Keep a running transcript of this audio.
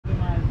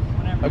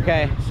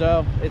Okay,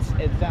 so it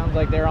sounds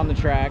like they're on the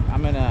track.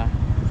 I'm gonna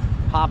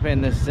hop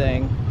in this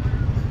thing,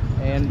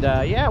 and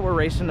yeah, we're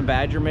racing the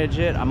Badger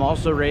Midget. I'm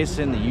also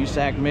racing the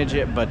USAC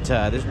Midget, but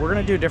we're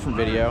gonna do a different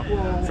video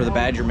for the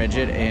Badger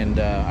Midget, and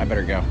I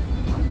better go.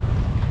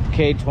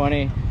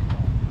 K20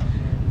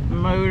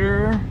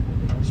 motor.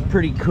 It's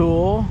pretty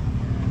cool.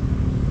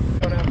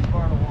 Don't have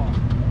far to walk.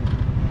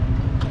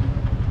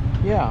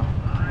 Yeah.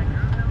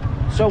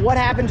 So what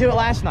happened to it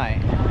last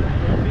night?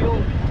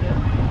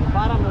 The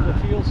bottom of the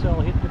fuel cell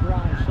hit the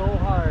ground so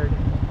hard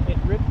it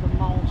ripped the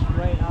mounts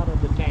right out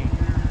of the tank.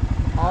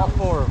 All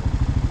four of them.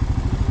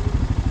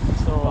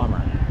 So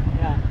Bummer.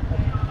 Yeah.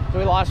 So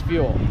we lost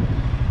fuel.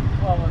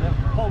 Well, we'll have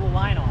to pull the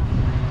line off.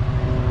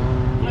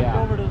 Flip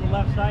over to the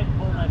left side and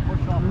pull that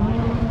push off line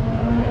off.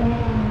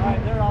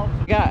 Alright, they're all.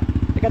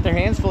 They got their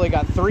hands full. They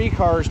got 3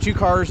 cars, 2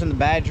 cars in the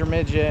Badger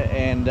Midget,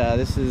 and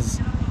this is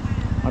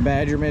my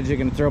Badger Midget.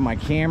 Gonna throw my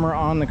camera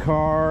on the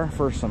car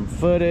for some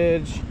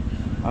footage.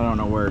 I don't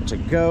know where to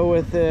go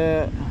with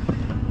it.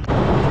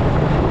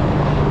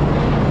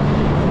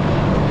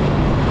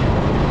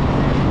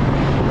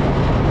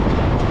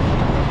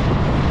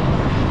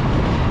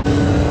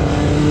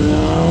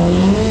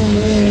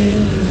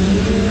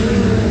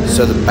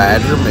 So the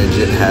Badger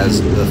Midget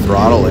has the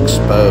throttle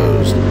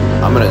exposed.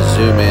 I'm gonna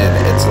zoom in,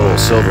 it's a little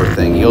silver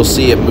thing. You'll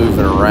see it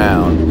moving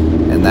around,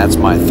 and that's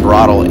my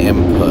throttle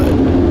input.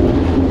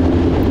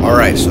 All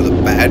right, so the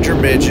Badger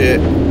Midget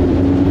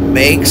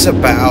makes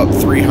about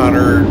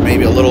 300,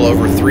 maybe a little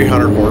over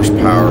 300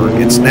 horsepower.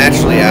 It's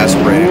naturally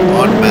aspirated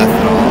on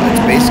methanol. It's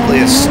basically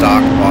a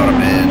stock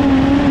bottom end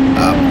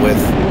with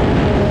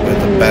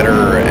a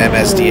better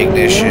MSD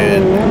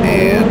ignition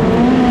and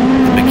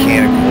the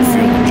mechanical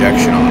fuel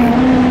injection on it.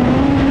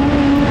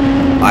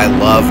 I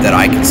love that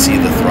I can see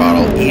the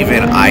throttle.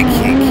 Even I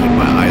can't keep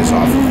my eyes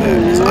off of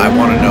it because I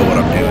want to know what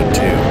I'm doing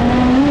too.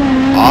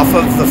 Off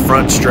of the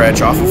front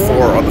stretch, off of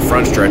 4 on the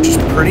front stretch is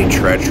pretty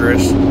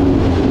treacherous.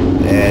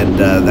 And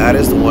that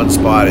is the one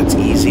spot it's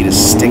easy to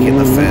stick in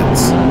the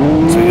fence.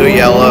 So we go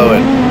yellow,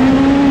 and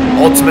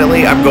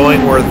ultimately I'm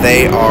going where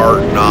they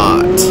are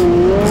not,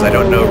 because I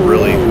don't know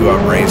really who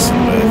I'm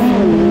racing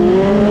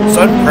with.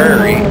 Sun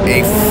Prairie,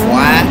 a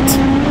flat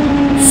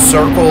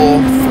circle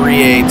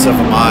 3/8 of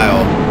a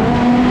mile.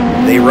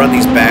 They run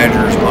these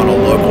Badgers on a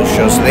local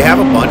show, so they have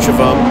a bunch of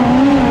them,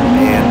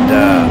 and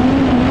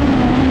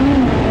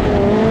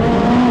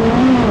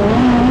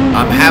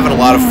I'm having a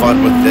lot of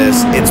fun with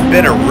this. It's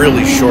been a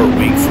really short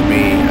week for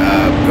me.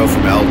 Go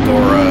from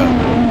Eldora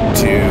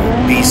to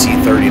BC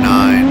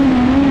 39,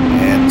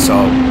 and so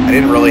I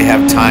didn't really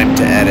have time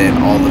to edit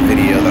all the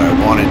video that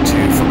I wanted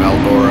to from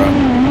Eldora.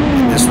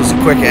 And this was a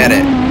quick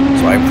edit,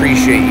 so I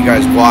appreciate you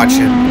guys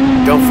watching.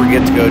 Don't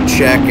forget to go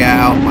check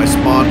out my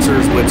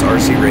sponsors, Witt's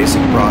RC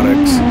Racing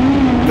Products.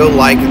 Go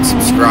like and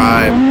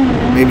subscribe.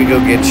 Maybe go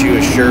get you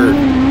a shirt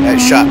at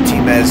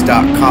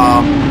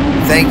shopTmez.com.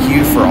 Thank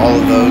you for all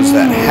of those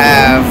that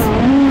have,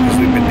 because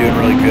we've been doing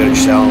really good at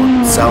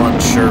selling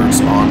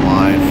shirts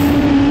online.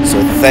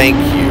 So thank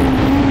you.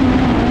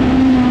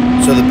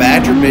 So the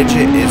Badger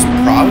Midget is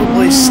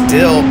probably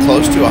still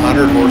close to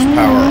 100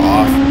 horsepower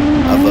off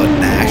of a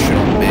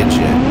national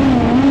midget.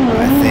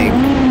 I think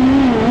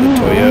the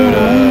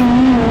Toyota,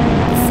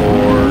 the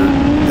Ford,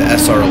 the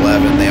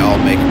SR11, they all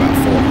make about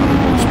 400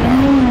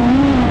 horsepower.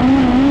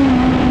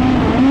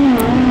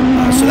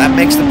 So that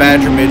makes the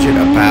Badger Midget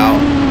about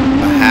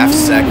a half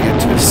second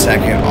to a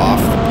second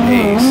off the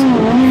pace.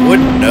 You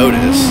wouldn't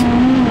notice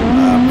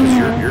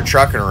because you're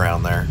trucking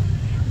around there.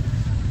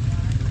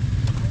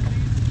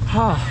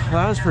 Oh,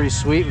 that was pretty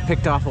sweet. We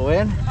picked off a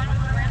win.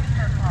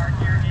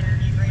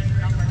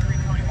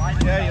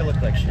 Yeah, you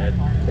look like shit.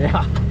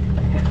 Yeah.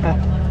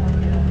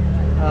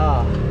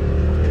 Oh.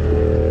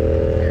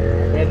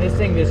 Man, this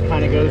thing just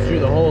kind of goes through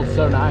the hole. It's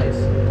so nice.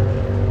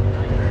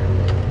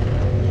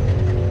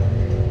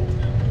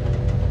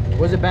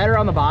 Was it better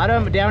on the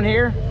bottom down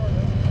here?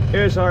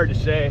 It was hard to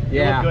say.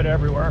 Yeah. You look good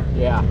everywhere.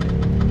 Yeah.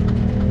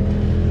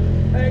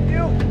 Thank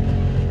you.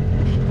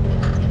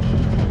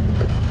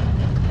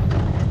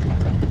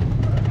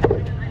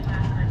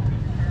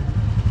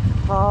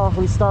 Oh,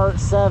 we start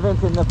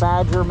 7th in the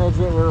Badger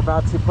Midget. We're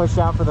about to push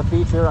out for the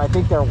feature. I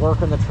think they're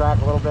working the track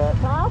a little bit.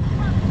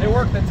 They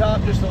worked the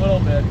top just a little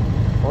bit.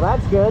 Well,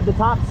 that's good. The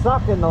top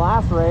sucked in the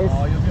last race.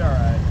 Oh, you'll be all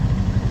right.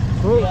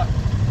 Sweet.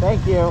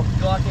 Thank you.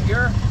 You locked in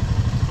gear?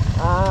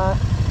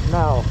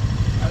 No.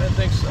 I didn't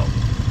think so.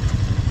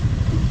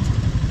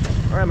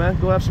 All right, man.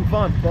 Go have some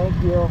fun. Thank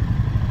you.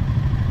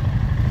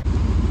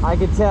 I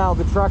can tell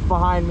the truck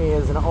behind me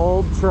is an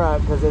old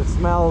truck because it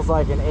smells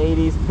like an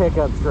 80s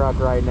pickup truck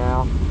right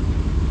now.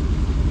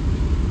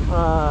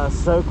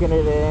 Soaking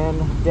it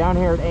in down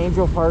here at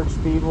Angel Park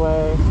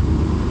Speedway,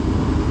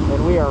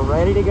 and we are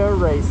ready to go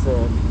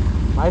racing.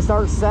 I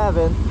start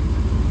 7th,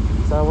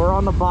 so we're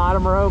on the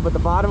bottom row, but the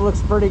bottom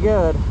looks pretty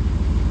good.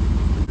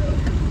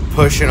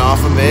 Pushing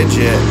off a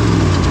midget,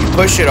 you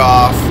push it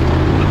off,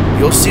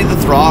 you'll see the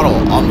throttle.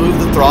 I'll move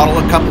the throttle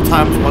a couple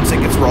times once it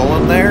gets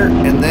rolling there,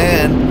 and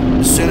then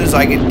as soon as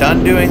I get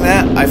done doing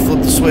that, I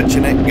flip the switch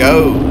and it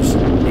goes.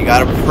 You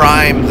gotta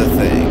prime the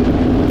thing.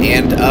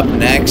 And up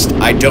next,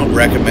 I don't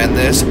recommend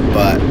this,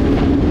 but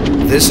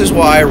this is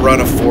why I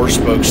run a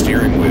 4-spoke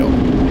steering wheel.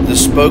 The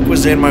spoke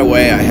was in my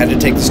way. I had to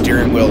take the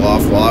steering wheel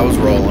off while I was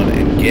rolling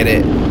and get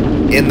it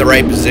in the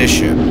right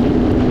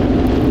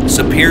position.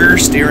 Superior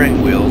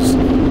Steering Wheels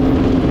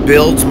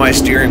builds my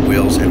steering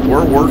wheels, and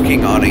we're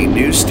working on a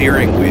new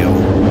steering wheel.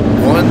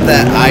 One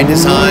that I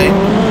designed.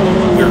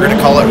 We're going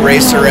to call it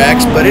Racer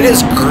X, but it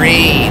is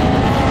green.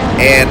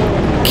 And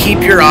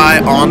keep your eye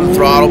on the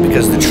throttle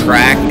because the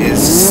track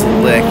is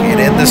slick. And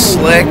in the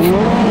slick,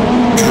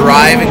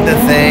 driving the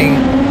thing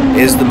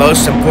is the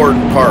most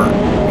important part.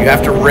 You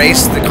have to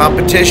race the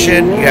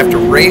competition, you have to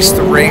race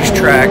the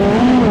racetrack,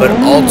 but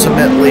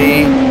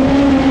ultimately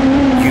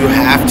you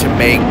have to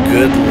make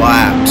good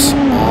laps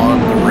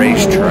on the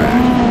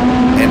racetrack.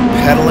 And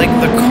pedaling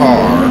the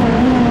car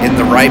in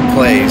the right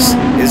place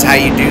is how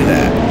you do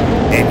that.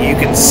 And you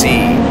can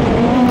see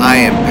I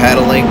am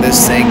pedaling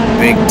this thing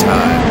big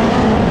time.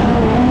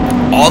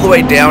 All the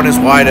way down is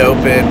wide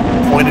open,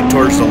 pointed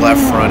towards the left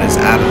front is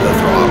out of the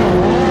throttle.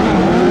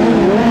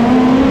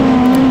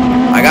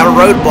 I got a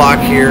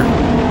roadblock here,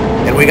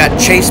 and we got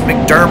Chase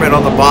McDermott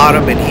on the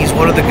bottom, and he's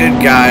one of the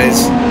good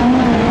guys.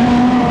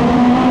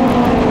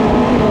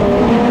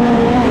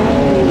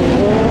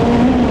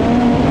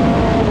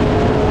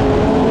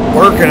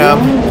 Working them,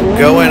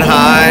 going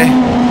high,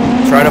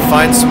 try to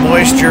find some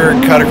moisture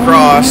and cut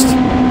across.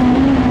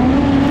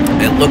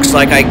 It looks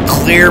like I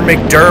clear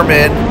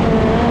McDermott,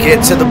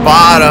 get to the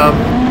bottom,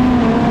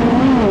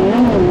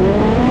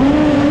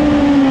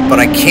 but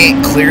I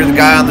can't clear the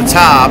guy on the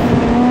top.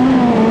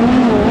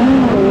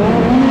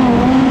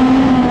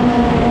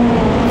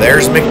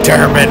 There's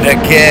McDermott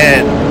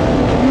again.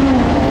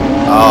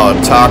 Oh,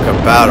 talk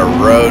about a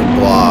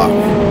roadblock.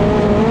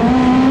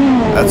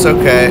 That's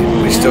okay.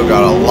 We still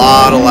got a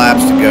lot of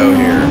laps to go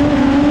here.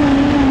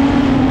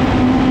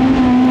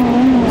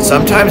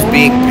 Sometimes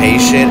being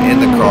patient in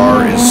the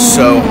car is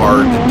so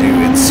hard to do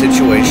in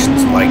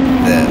situations like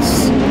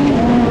this.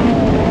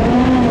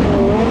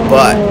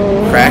 But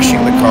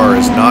crashing the car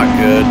is not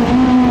good,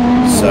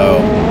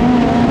 so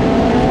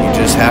you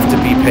just have to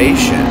be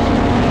patient.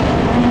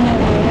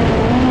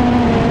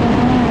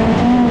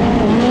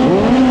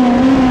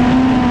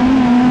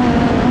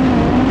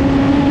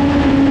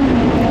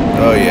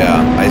 Oh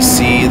yeah, I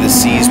see the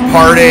seas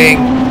parting.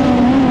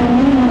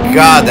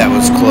 God, that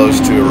was close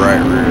to a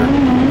right rear.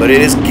 But it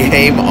is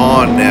game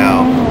on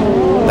now.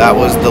 That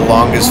was the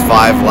longest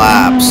 5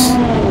 laps.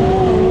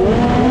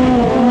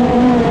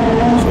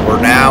 So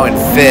we're now in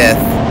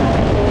 5th.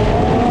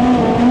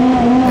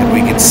 And we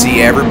can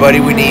see everybody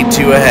we need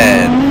to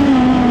ahead.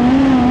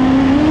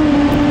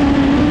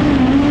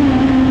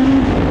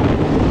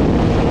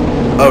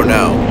 Oh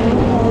no.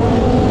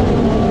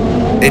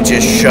 It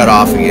just shut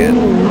off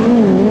again.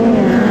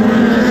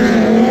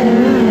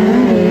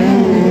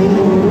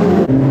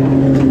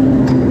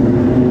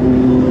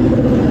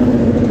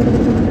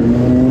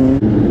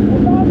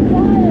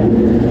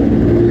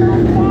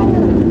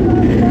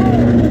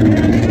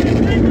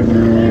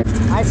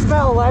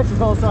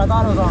 So I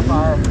thought it was on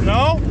fire.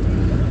 No?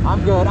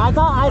 I'm good. I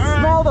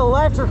smelled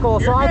electrical,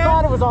 so I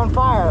thought it was on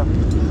fire.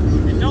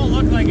 It don't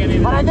look like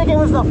anything. But I think it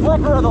was the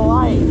flicker of the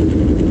light.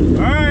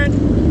 Alright.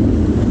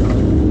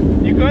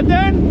 You good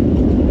then?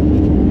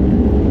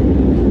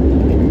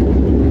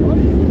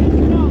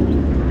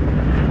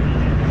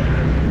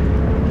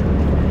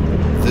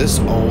 This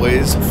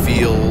always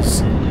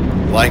feels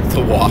like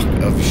the walk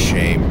of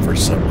shame for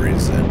some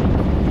reason.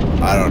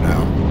 I don't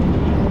know.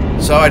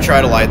 So I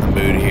try to light the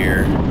mood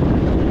here.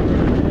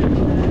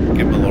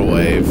 Give him a little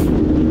wave.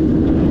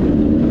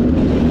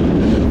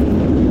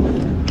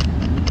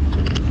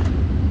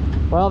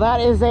 Well, that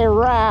is a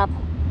wrap.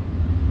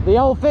 The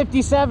old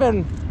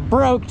 57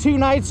 broke 2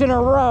 nights in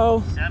a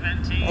row.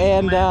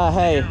 And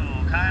hey,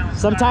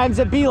 sometimes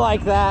it be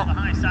like that.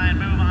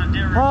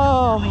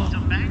 Oh.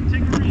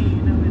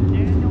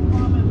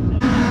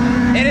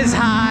 It is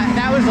hot.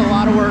 That was a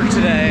lot of work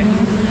today.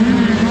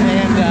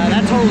 And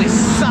that totally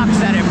sucks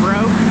that it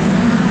broke.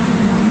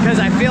 Because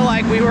I feel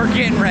like we were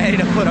getting ready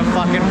to put a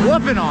fucking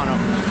whooping on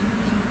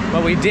them.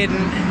 But we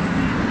didn't.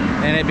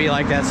 And it'd be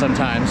like that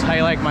sometimes. How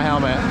you like my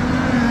helmet?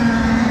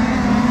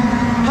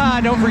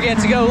 Don't forget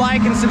to go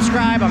like and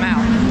subscribe. I'm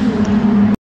out.